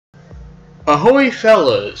Ahoy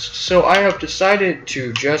fellas, so I have decided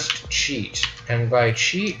to just cheat, and by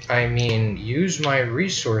cheat I mean use my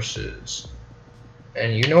resources.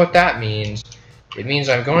 And you know what that means. It means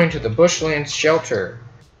I'm going to the Bushlands shelter.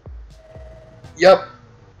 Yep,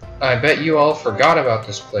 I bet you all forgot about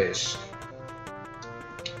this place.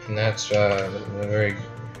 And that's a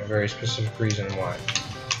very specific reason why.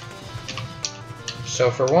 So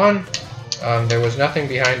for one, there was nothing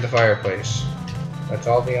behind the fireplace. Let's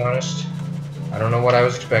all be honest. I don't know what I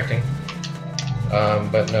was expecting,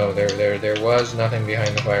 but no, there was nothing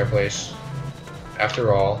behind the fireplace,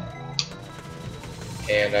 after all,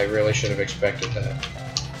 and I really should have expected that.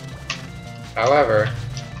 However,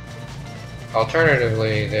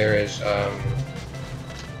 alternatively, there is,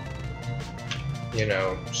 you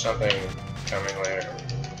know, something coming later.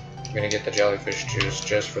 I'm gonna get the jellyfish juice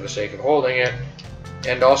just for the sake of holding it,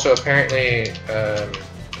 and also apparently,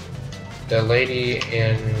 the lady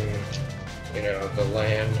in, you know, the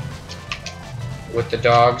land with the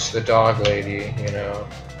dogs, the dog lady, you know,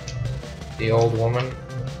 the old woman,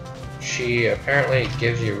 she apparently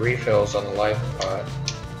gives you refills on the life pot.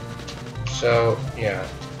 So, yeah.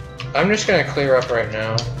 I'm just gonna clear up right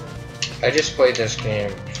now. I just played this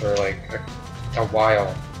game for like a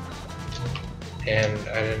while, and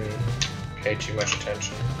I didn't pay too much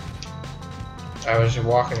attention. I was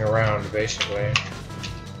walking around, basically.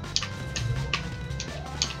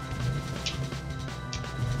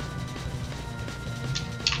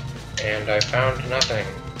 And I found nothing.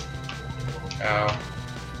 Ow.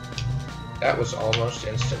 That was almost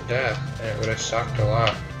instant death, and it would have sucked a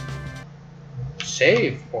lot.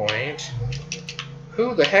 Save point?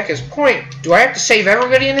 Who the heck is Point? Do I have to save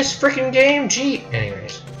everybody in this freaking game? Gee.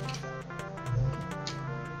 Anyways.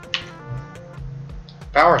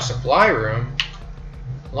 Power supply room?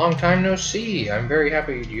 Long time no see. I'm very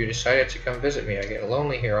happy you decided to come visit me. I get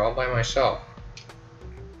lonely here all by myself.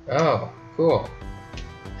 Oh, cool.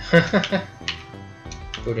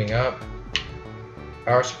 Booting up.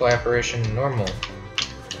 Power supply operation normal.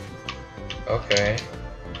 Okay.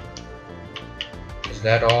 Is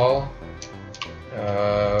that all?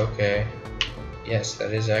 Okay. Yes,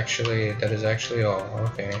 that is actually all.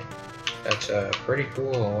 Okay. That's pretty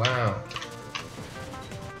cool. Wow.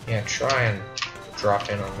 Yeah, try and drop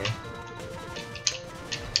in on me.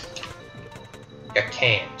 You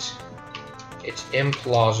can't. It's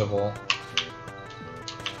implausible.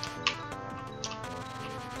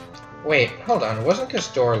 Wait, hold on. Wasn't this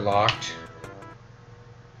door locked?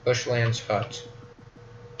 Bushlands hut.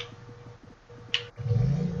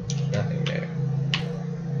 Nothing there.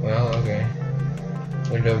 Well, okay.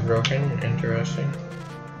 Window broken. Interesting.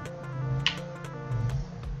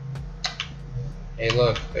 Hey,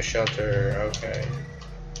 look, a shelter. Okay.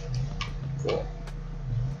 Cool.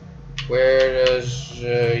 Where does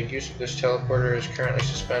use of this teleporter is currently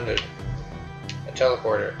suspended? A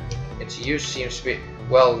teleporter. Its use seems to be...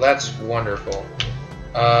 Well, that's wonderful.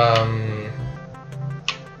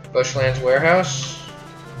 Bushlands warehouse?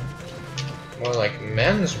 More like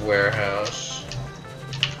men's warehouse.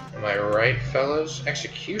 Am I right, fellas?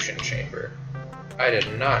 Execution chamber. I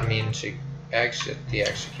did not mean to exit the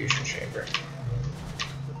execution chamber.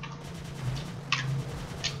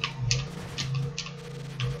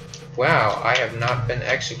 Wow, I have not been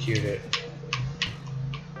executed.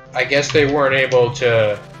 I guess they weren't able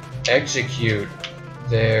to execute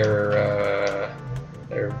their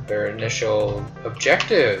initial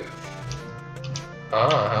objective.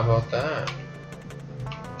 Ah, how about that?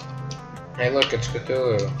 Hey, look, it's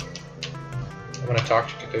Cthulhu. I'm gonna talk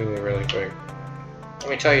to Cthulhu really quick. Let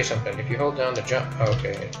me tell you something. If you hold down the jump...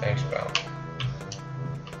 Okay, thanks, pal.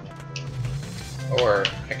 Or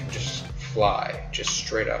I can just fly, just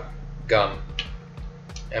straight up. Gum.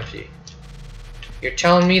 Empty. You're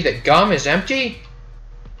telling me that gum is empty?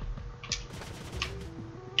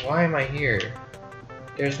 Why am I here?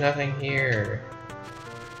 There's nothing here.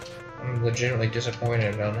 I'm legitimately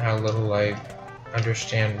disappointed on how little I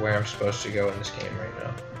understand where I'm supposed to go in this game right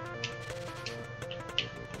now.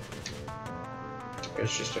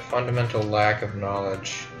 There's just a fundamental lack of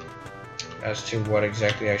knowledge as to what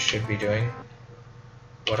exactly I should be doing.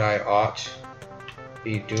 What I ought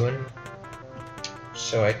be doing.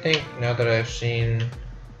 So I think now that I've seen...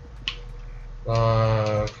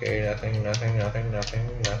 okay, nothing.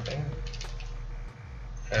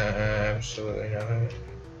 Absolutely nothing.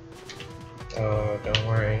 Oh, don't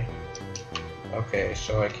worry. Okay,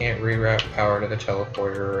 so I can't reroute power to the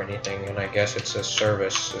teleporter or anything, and I guess it's a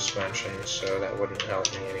service suspension, so that wouldn't help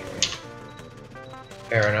me anyways.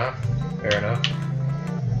 Fair enough. Fair enough.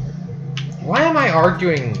 Why am I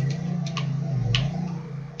arguing?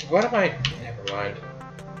 What am I... Never mind.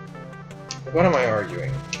 What am I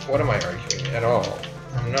arguing? What am I arguing at all?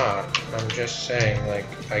 I'm not. I'm just saying, like,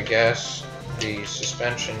 I guess the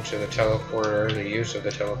suspension to the teleporter, the use of the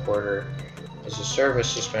teleporter, is a service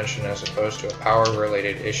suspension as opposed to a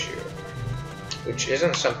power-related issue. Which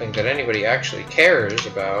isn't something that anybody actually cares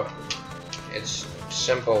about. It's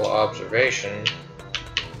simple observation,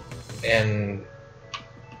 and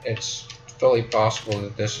it's fully possible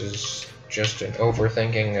that this is just an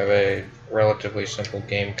overthinking of a relatively simple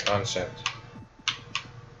game concept.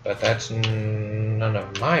 But that's none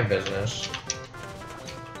of my business.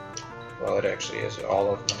 Well, it actually is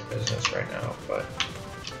all of my business right now, but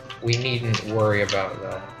we needn't worry about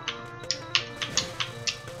that.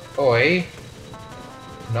 Oi!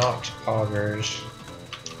 Not poggers.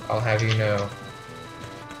 I'll have you know.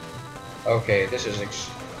 Okay, this is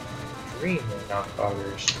extremely not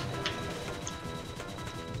poggers.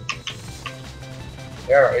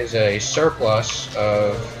 There is a surplus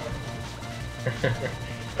of...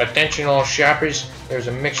 Attention all shoppers, there's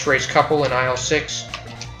a mixed race couple in aisle 6.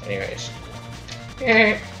 Anyways.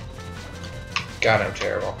 God, I'm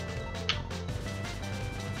terrible.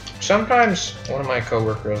 Sometimes one of my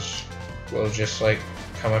coworkers will just like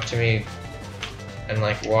come up to me and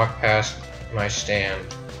like walk past my stand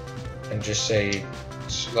and just say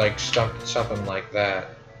like something like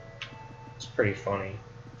that. It's pretty funny.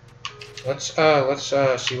 Let's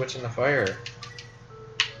see what's in the fire.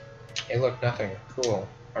 Hey, look, nothing. Cool.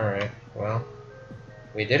 Alright, well,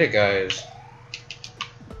 we did it, guys.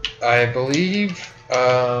 I believe,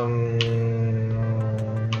 that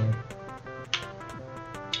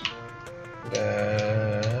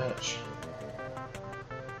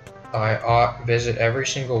I ought visit every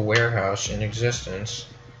single warehouse in existence.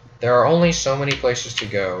 There are only so many places to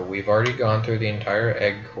go. We've already gone through the entire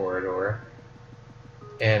egg corridor.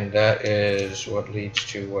 And that is what leads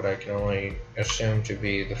to what I can only assume to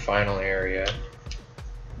be the final area.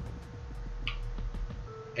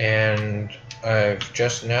 And I've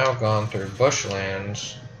just now gone through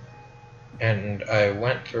Bushlands, and I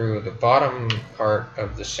went through the bottom part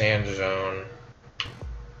of the sand zone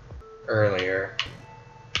earlier.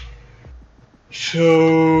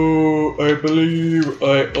 So I believe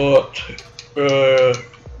I ought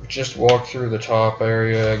just walk through the top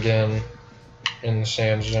area again in the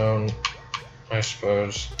sand zone, I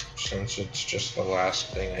suppose, since it's just the last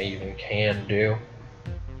thing I even can do.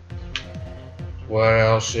 What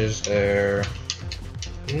else is there?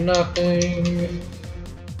 Nothing.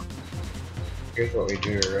 Here's what we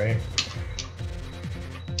do, right?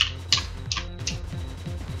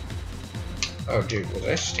 Oh, dude, was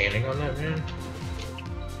I standing on that, man?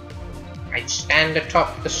 I stand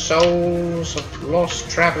atop the souls of lost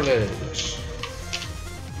travelers.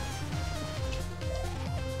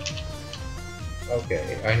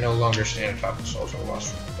 Okay, I no longer stand atop the souls of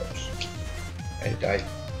lost travelers.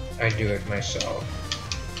 I do it myself.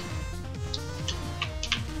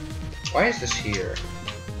 Why is this here?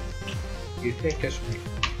 You'd think this would be...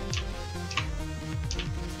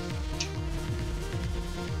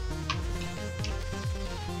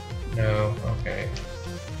 No, okay.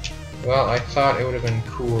 Well, I thought it would have been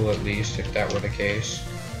cool at least if that were the case.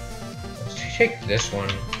 Let's take this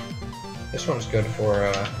one. This one's good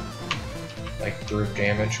for, like, group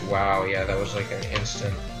damage. Wow, yeah, that was like an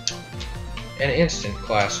instant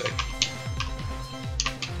classic.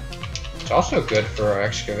 It's also good for our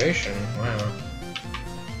excavation. Wow.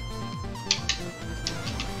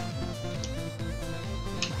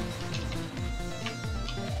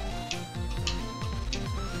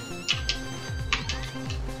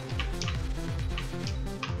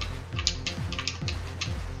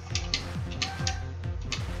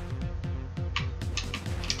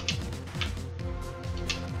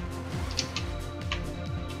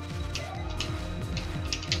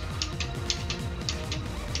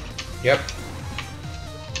 Yep.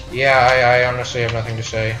 Yeah, I honestly have nothing to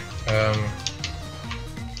say.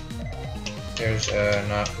 There's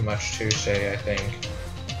not much to say, I think.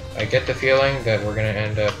 I get the feeling that we're gonna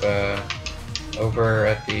end up over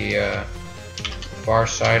at the far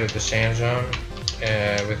side of the sand zone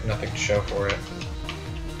with nothing to show for it.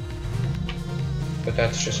 But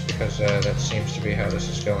that's just because that seems to be how this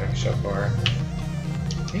is going so far.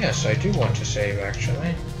 Yes, I do want to save,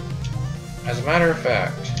 actually. As a matter of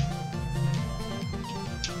fact.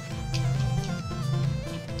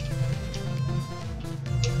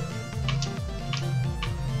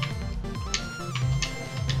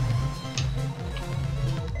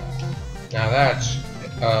 Now that's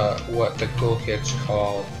what the cool kids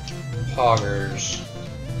call poggers.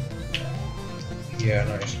 Yeah,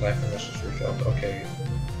 nice. Life and Mrs. Refilled. Okay.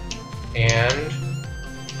 And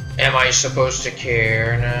am I supposed to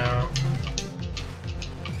care now?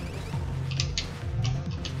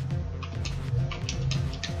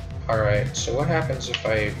 Alright, so what happens if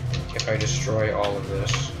I destroy all of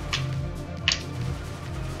this?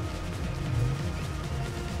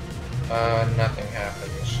 Nothing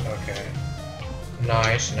happens. Okay.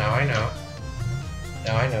 Nice, now I know.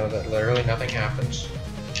 Now I know that literally nothing happens.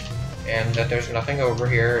 And that there's nothing over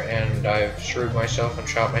here, and I've screwed myself and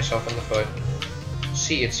shot myself in the foot.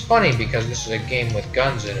 See, it's funny because this is a game with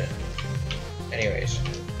guns in it. Anyways.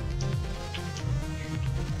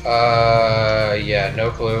 Yeah,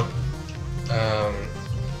 no clue.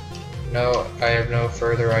 No, I have no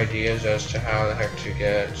further ideas as to how the heck to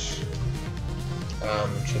get,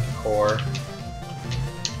 to the core.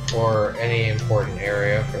 Or any important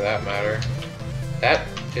area, for that matter. That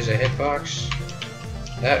is a hitbox?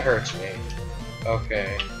 That hurts me.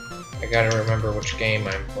 Okay. I gotta remember which game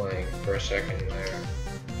I'm playing for a second there.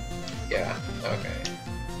 Yeah, okay.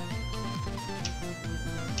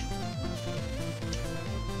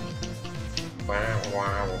 Wow,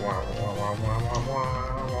 wow, wow, wow, wow, wow,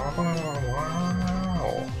 wow,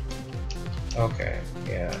 wow. Okay,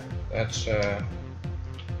 yeah. That's,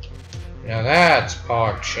 now that's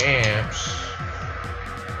Pog Champs.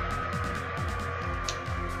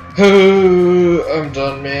 I'm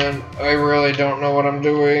done, man. I really don't know what I'm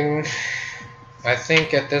doing. I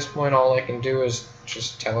think at this point all I can do is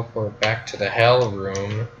just teleport back to the hell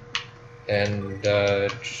room and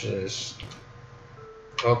just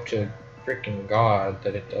hope to freaking God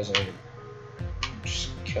that it doesn't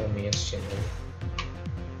just kill me instantly.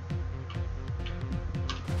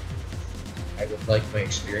 I would like my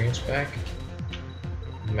experience back.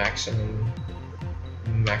 Maximum.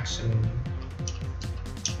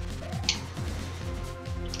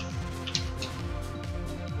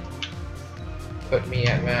 Put me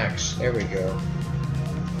at max. There we go.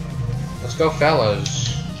 Let's go, fellas.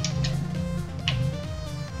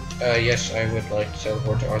 Yes, I would like to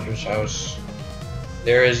teleport to Arthur's house.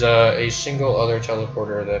 There is a single other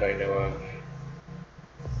teleporter that I know of.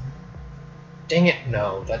 Dang it,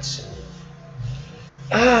 no, that's...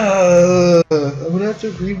 I'm gonna have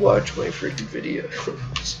to rewatch my freaking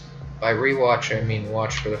videos. By rewatch, I mean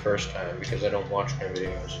watch for the first time, because I don't watch my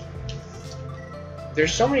videos.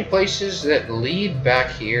 There's so many places that lead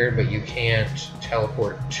back here, but you can't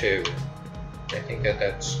teleport to. I think that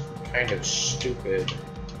that's kind of stupid.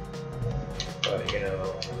 But, you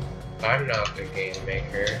know, I'm not the game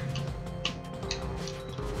maker.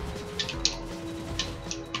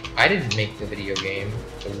 I didn't make the video game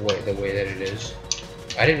the way that it is.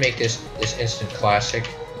 I didn't make this instant classic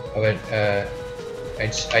of it.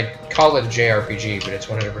 I'd call it a JRPG, but it's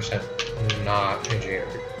 100% not a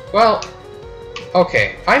JRPG. Well,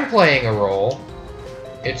 okay, I'm playing a role.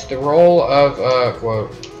 It's the role of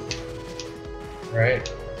quote. Right?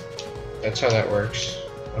 That's how that works.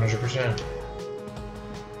 100%.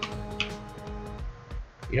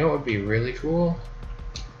 You know what would be really cool?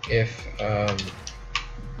 If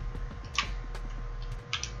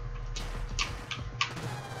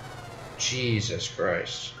Jesus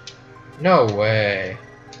Christ. No way.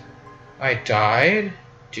 I died?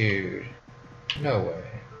 Dude. No way.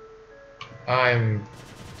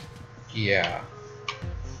 Yeah.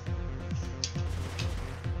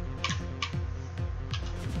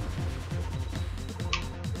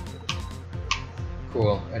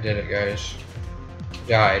 Cool, I did it, guys.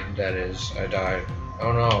 Died, that is. I died.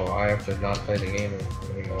 Oh no, I have to not play the game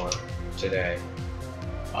anymore today.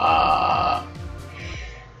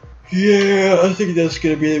 Yeah, I think that's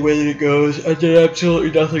gonna be the way that it goes. I did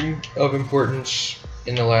absolutely nothing of importance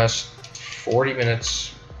in the last 40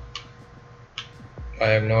 minutes. I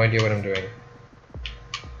have no idea what I'm doing.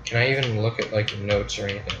 Can I even look at, like, notes or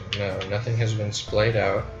anything? No, nothing has been splayed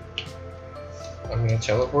out. I'm gonna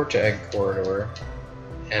teleport to Egg Corridor,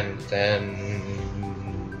 and then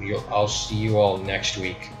I'll see you all next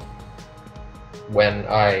week when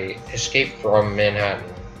I escape from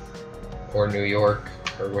Manhattan or New York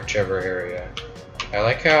or whichever area. I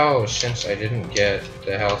like how, since I didn't get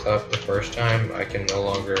the health up the first time, I can no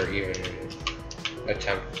longer even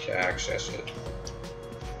attempt to access it.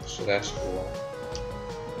 So that's cool.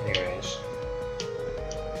 Anyways.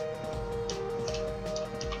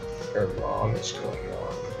 Her mom is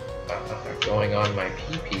going on my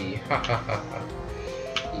pee-pee.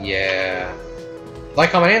 Yeah.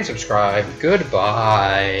 Like, comment, and subscribe.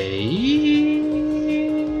 Goodbye.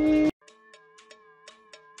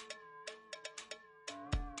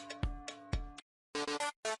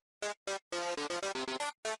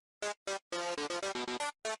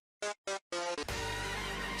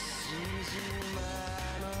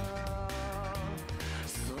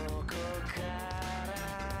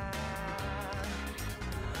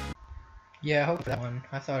 Yeah, I hope that one.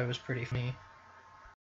 I thought it was pretty funny.